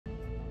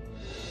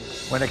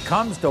When it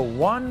comes to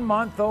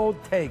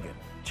 1-month-old Tegan,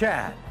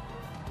 Chad,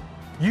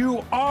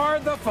 you are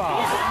the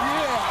father.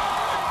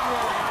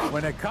 Yeah.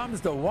 When it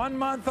comes to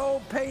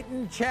 1-month-old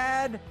Peyton,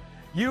 Chad,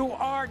 you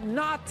are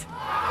not the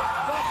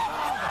father.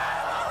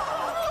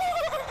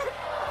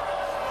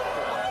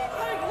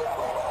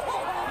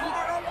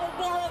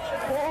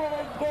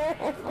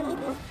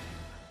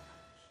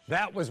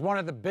 That was one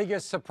of the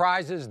biggest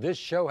surprises this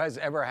show has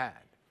ever had.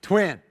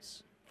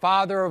 Twins,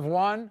 father of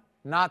one,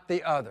 not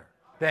the other.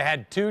 They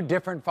had two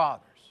different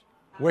fathers,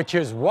 which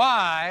is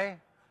why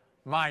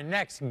my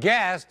next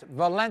guest,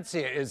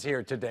 Valencia, is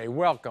here today.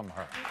 Welcome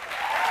her.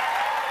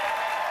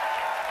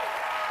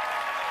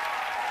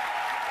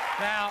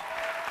 Now,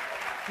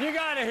 you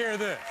gotta hear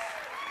this.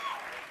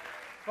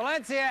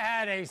 Valencia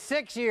had a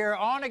 6-year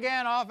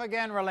on-again,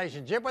 off-again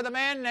relationship with a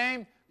man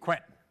named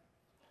Quintenn.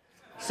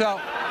 So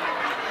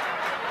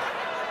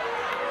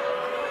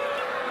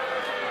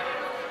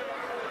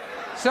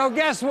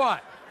guess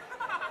what?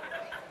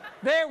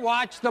 They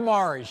watched the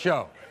Maury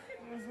show.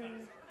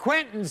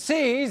 Quintenn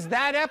sees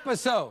that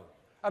episode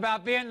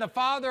about being the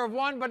father of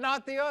one but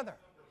not the other.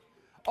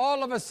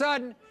 All of a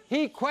sudden,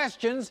 he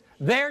questions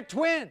their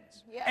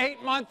twins,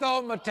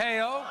 8-month-old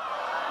Mateo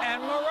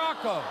and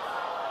Morocco.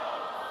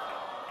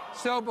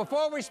 So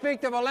before we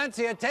speak to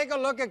Valencia, take a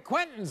look at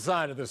Quintenn's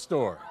side of the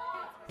story.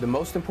 The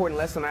most important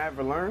lesson I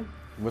ever learned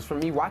was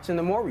from me watching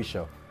the Maury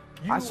show.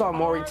 I saw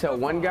Maury tell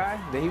one guy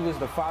that he was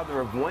the father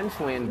of one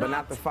twin but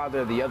not the father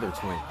of the other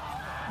twin.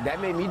 That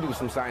made me do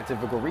some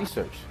scientific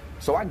research.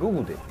 So I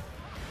Googled it.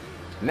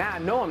 Now I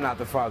know I'm not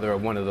the father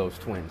of one of those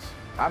twins.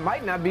 I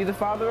might not be the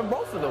father of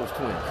both of those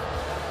twins.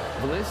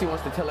 Valencia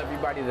wants to tell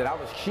everybody that I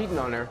was cheating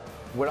on her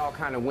with all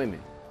kind of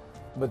women.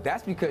 But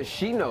that's because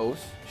she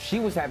knows she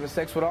was having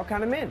sex with all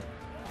kind of men.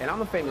 And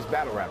I'm a famous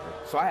battle rapper,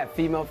 so I have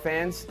female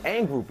fans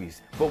and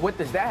groupies. But what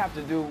does that have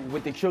to do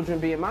with the children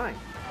being mine?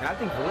 And I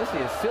think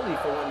Valencia is silly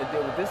for wanting to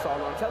deal with this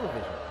all on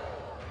television.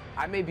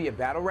 I may be a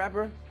battle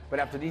rapper, but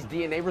after these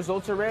DNA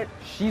results are read,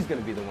 she's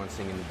gonna be the one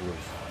singing the blues.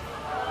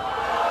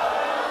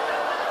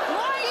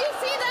 Maury, you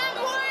see that,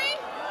 Maury?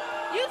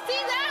 You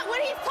see that? What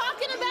he's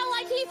talking about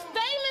like he's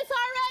famous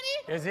already?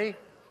 Is he?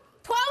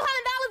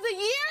 $1,200 a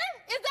year?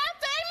 Is that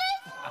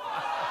famous?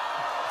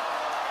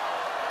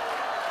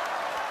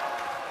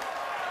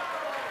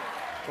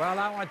 Well,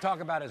 I want to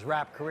talk about his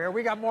rap career.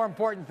 We got more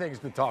important things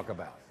to talk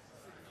about.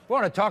 We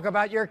want to talk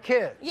about your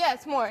kids.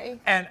 Yes, Maury.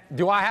 And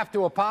do I have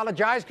to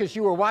apologize because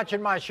you were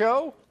watching my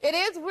show? It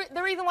is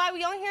the reason why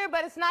we on here,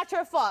 but it's not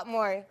your fault,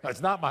 Maury.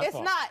 It's not my fault.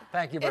 It's not.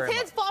 Thank you very much.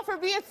 It's his fault for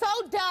being so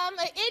dumb,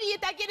 an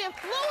idiot that get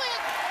influenced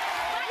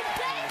by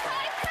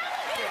daytime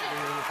television.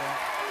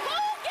 Who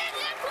get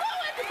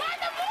influenced by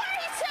the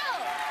Maury show?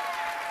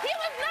 He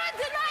was not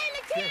denying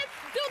the kids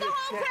through the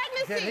whole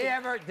pregnancy.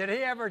 Did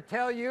he ever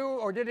tell you,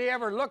 or did he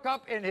ever look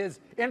up in his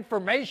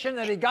information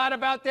that he got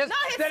about this? No,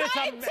 his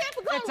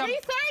scientific research.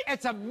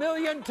 It's a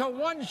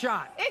 1,000,000-to-1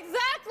 shot.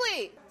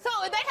 Exactly. So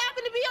if they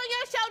happen to be on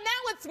your show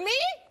now, it's me?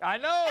 I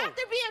know.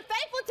 After being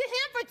faithful to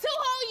him for 2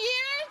 whole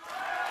years?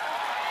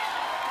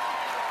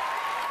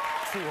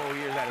 2 whole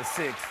years out of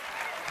 6.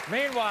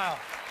 Meanwhile,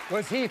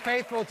 was he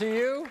faithful to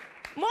you?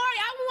 Maury,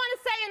 I want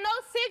to say in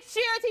those 6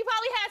 years, he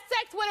probably had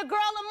sex with a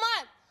girl a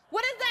month.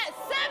 What is that,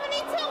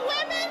 72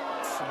 women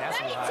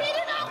that he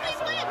cheated on me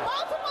with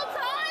multiple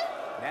times?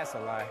 That's a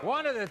lie.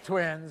 One of the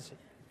twins,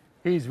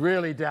 he's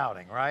really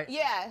doubting, right?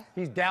 Yeah.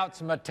 He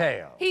doubts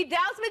Mateo. He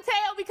doubts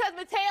Mateo because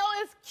Mateo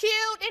is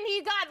cute and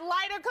he got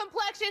lighter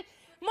complexion.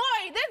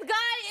 Maury, this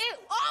guy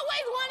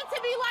always wanted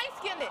to be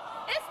light-skinned.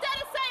 Instead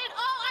of saying,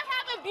 oh, I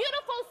have a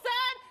beautiful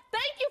son,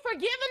 thank you for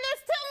giving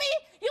this to me,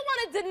 you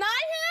want to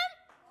deny him?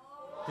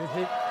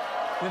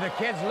 Did the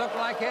kids look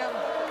like him?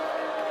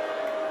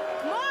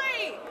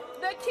 Maury,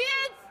 the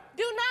kids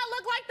do not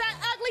look like that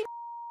ugly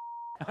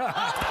oh,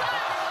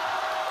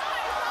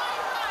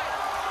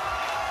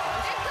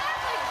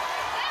 Exactly.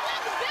 They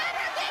look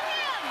better than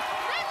him.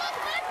 They look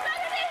much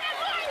better than him.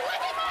 Maury,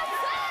 look at my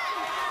son.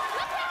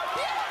 Look how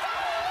beautiful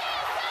he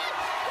is, son.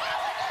 Why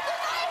would you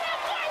deny him,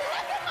 Maury?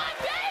 Look at my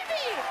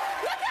baby.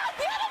 Look how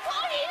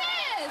beautiful he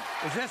is.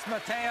 Is this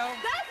Mateo?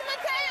 That's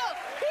Mateo.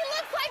 He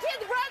looks like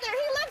his brother.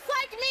 He looks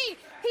like me.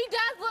 He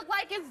does look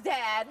like his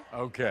dad.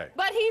 Okay.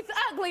 But he's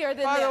uglier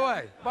than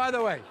them. By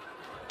the way,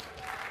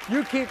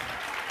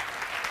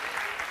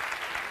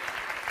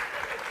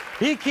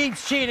 he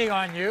keeps cheating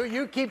on you.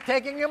 You keep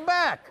taking him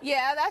back.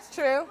 Yeah, that's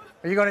true.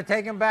 Are you going to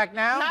take him back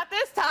now? Not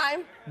this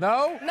time.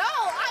 No? No,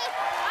 I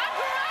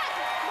grew up.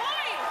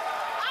 Maury,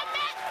 I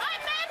met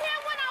him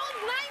when I was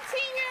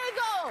 19 years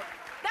old.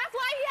 That's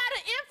why he had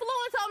an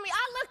influence on me.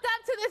 I looked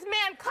up to this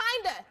man,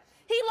 kinda.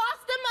 He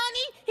lost the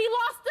money, he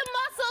lost the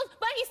muscles,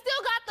 but he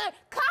still got the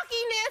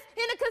cockiness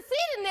and the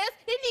conceitedness.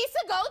 He needs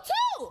to go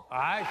too.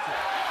 I see.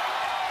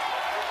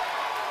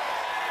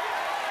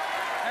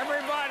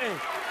 Everybody,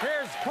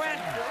 here's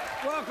Quintenn.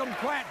 Welcome,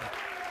 Quintenn.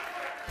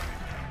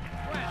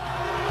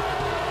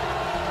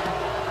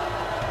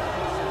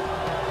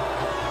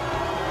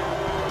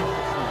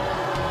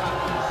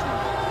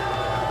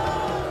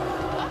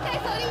 Okay,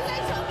 so these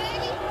ain't your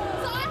baby.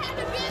 So I had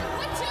to be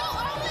with you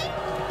only?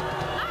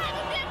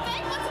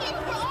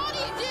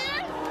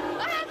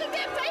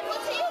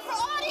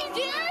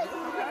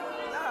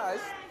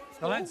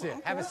 That's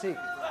it. Have a seat.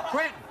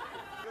 Quintenn,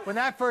 when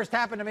that first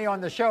happened to me on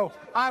the show,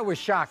 I was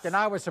shocked and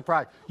I was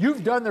surprised.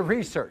 You've done the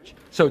research,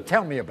 so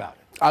tell me about it.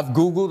 I've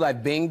Googled, I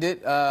binged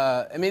it.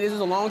 I mean, this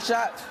is a long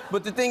shot,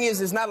 but the thing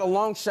is, it's not a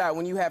long shot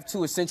when you have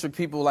two eccentric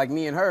people like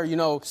me and her. You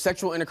know,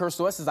 sexual intercourse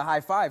to us is a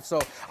high five,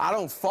 so I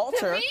don't fault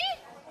her. To me?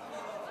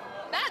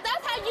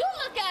 That's how you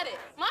look at it.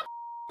 My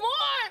more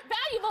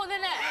valuable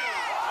than that.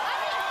 I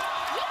mean,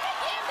 you can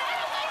give that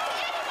away to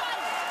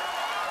anybody.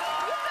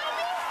 You feel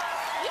me?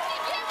 You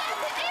can give that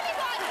to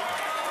anybody.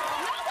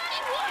 Nobody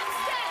wants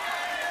that.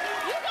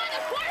 You're going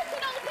to force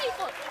it on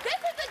people.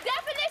 This is the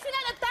definition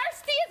of the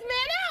thirstiest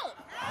man out.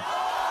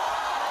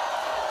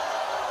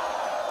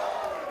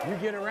 You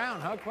get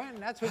around, huh, Quintenn?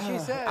 That's what she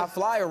says. I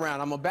fly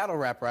around. I'm a battle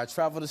rapper. I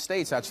travel the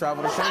states. I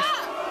travel the country.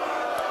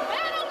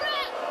 Battle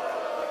rap.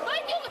 But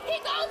he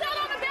goes out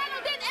on a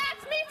battle, then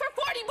asks me for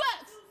 $40.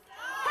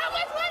 How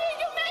much money are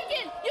you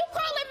making? You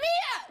calling me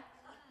up?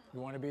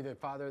 You want to be the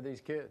father of these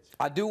kids?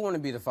 I do want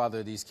to be the father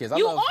of these kids.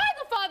 You are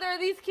the father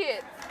of these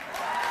kids.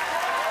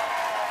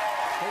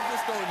 They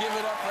just don't give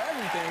it up for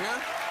everything,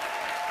 huh?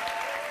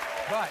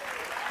 But,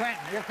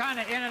 Quintenn, you're kind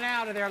of in and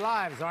out of their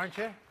lives, aren't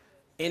you?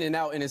 In and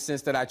out in the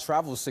sense that I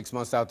travel 6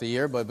 months out the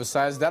year, but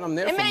besides that, I'm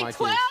there for my kids. It makes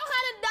 $1,200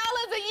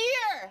 a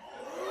year.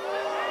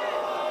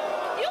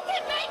 You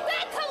can make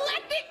that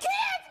collecting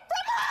kids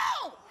from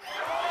home.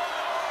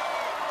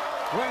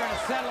 We're going to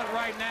settle it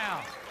right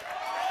now.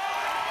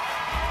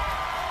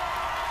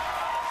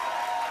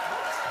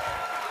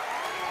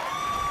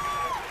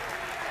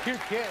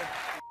 Cute kids.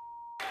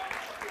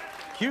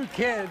 Cute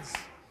kids.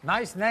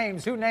 Nice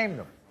names. Who named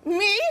them?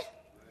 Me?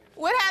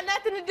 Would have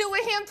nothing to do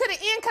with him to the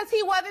end because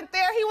he wasn't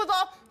there. He was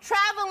all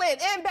traveling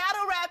and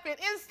battle rapping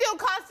and still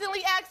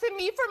constantly asking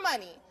me for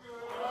money.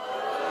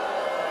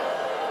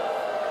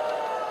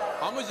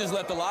 I'm going to just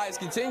let the lies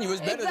continue.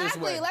 It's better this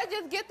way. Exactly. Let's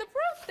just get the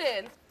proof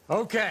then.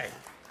 Okay.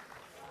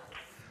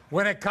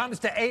 When it comes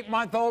to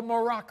 8-month-old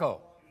Morocco,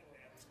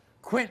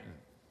 Quintenn,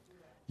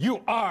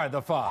 you are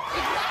the father.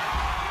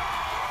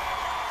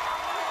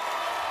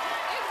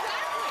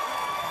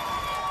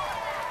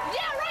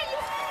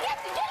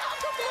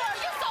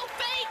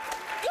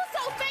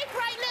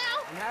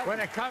 When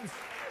it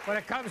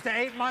comes to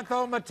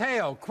 8-month-old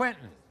Mateo,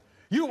 Quintenn,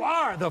 you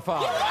are the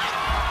father. You are the father.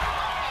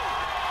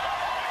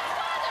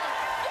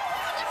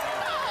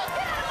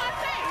 Get out of my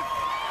face.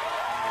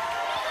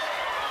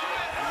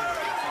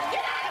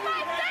 Get out of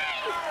my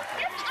face.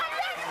 I'm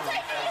not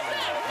taking you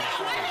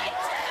back.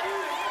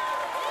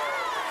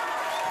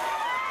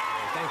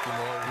 Thank you,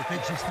 Maury. You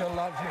think she still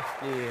loves you?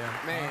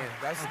 Yeah, man,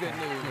 that's good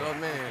news. Oh,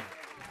 man.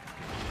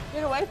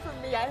 Get away from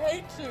me. I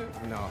hate you.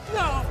 No.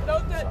 No,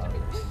 don't touch me.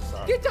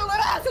 Get your little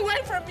ass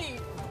away from me.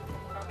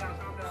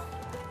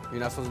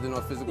 You're not supposed to do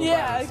no physical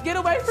Yeah, violence. get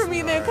away from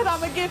me then, because I'm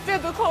going to get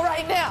physical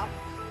right now.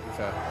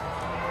 Okay.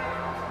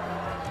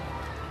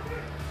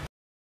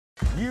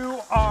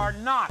 You are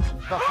not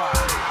the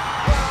father.